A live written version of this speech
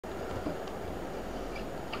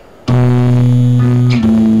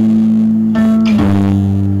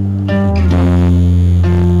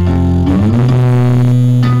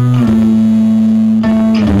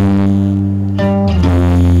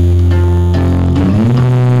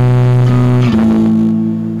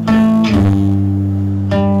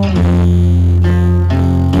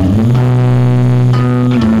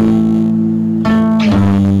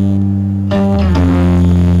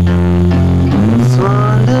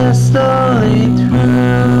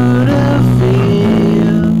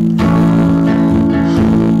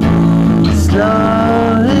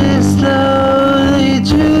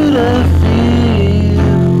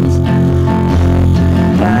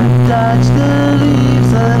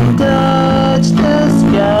leaves and touch the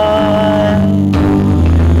sky.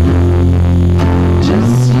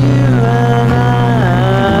 Just you and I,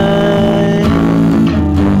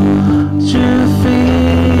 through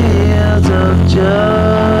fields of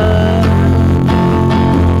joy.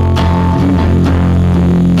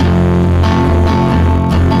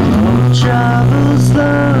 Oh, travel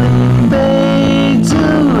slowly fades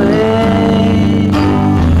away.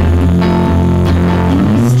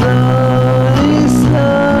 Slowly,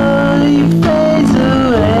 slowly fades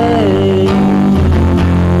away.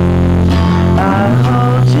 I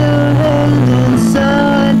hold your hand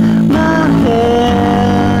inside my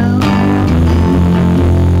hand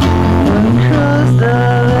and cross the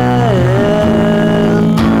land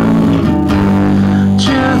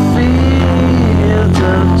through fields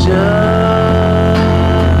of joy.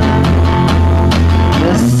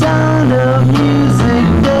 The sound of music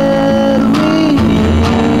that we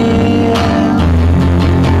hear,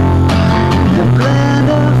 the blend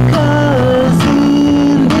of colors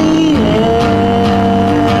in the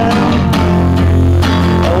air.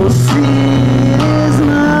 Oh, cities,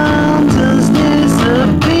 mountains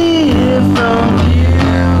disappear from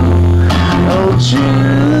view. Oh,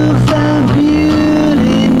 truth and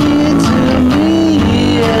beauty near to me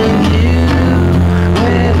and you.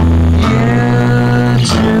 With you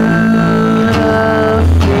through the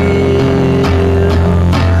field.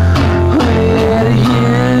 With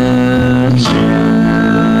you through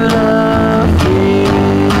the fields.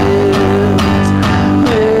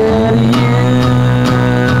 With you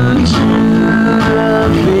through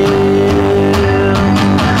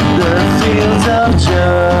the fields of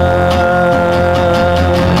joy.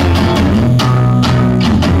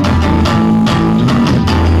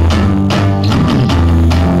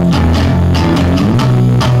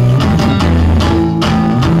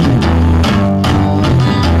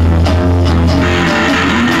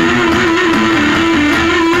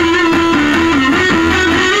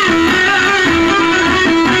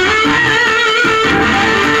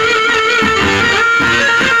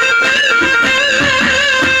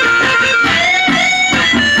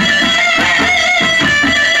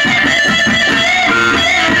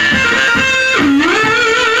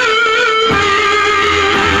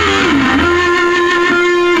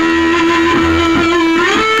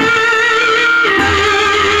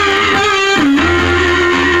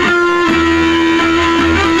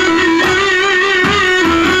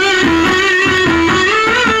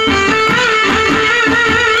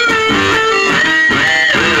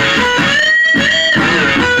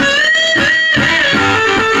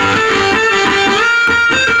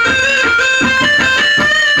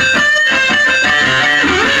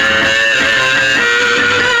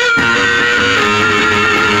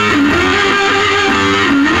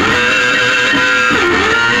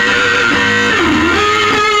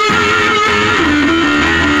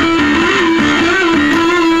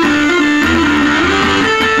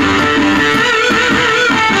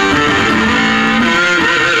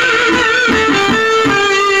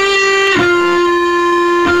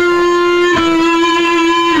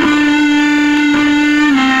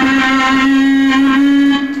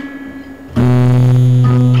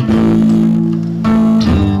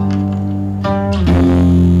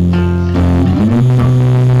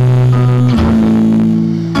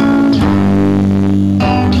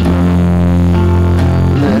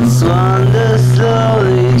 Wander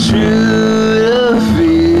slowly through the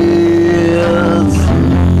fields.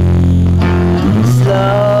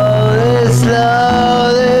 Slowly,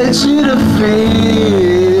 slowly through the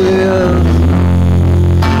fields.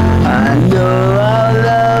 I know our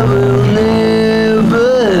love will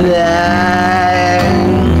never die.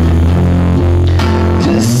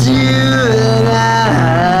 Just you and I,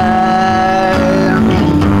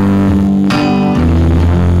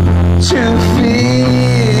 to feel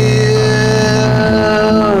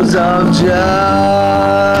of joy,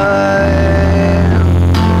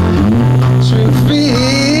 true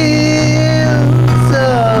fields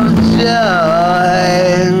of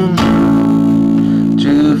joy,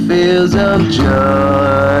 true fields of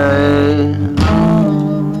joy.